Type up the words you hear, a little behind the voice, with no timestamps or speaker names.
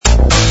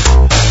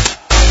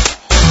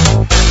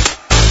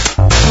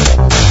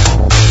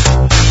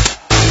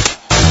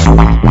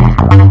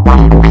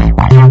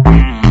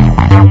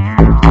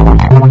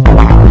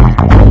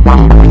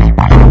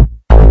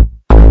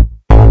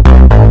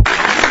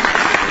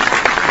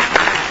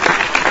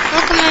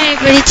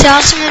everybody to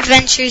Awesome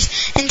Adventures,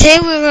 and today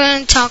we're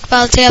going to talk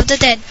about Day of the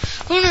Dead.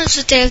 Who knows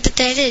what Day of the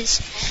Dead is?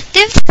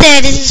 Day of the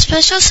Dead is a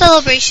special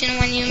celebration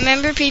when you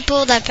remember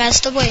people that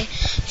passed away.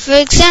 For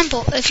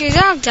example, if your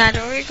dog died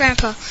or your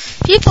grandpa.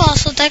 People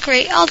also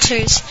decorate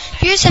altars.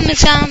 Here are some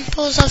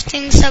examples of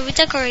things that we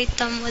decorate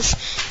them with: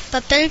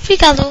 papel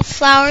picado,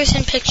 flowers,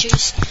 and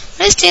pictures.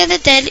 What is Day of the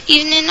Dead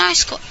even in our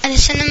school? At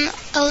a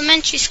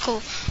elementary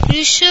school, we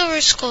use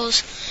silver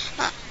skulls,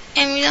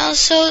 and we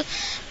also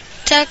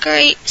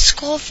decorate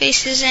skull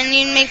faces, and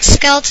you make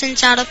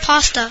skeletons out of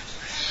pasta.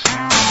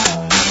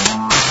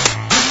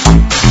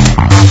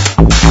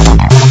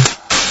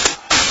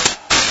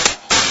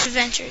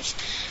 Adventures.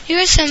 Here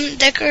are some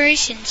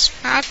decorations: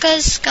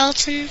 maracas,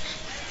 skeleton,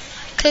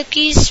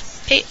 cookies,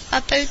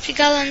 papel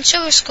picado, and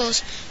silver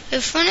skulls.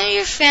 If one of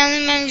your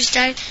family members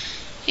died,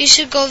 you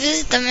should go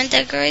visit them and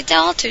decorate the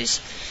altars.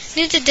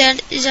 Day of the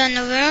Dead is on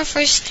November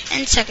 1st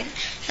and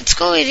 2nd. At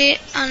School 88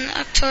 on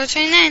October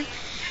 29th.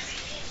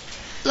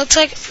 Looks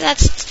like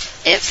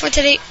that's it for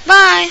today.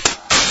 Bye!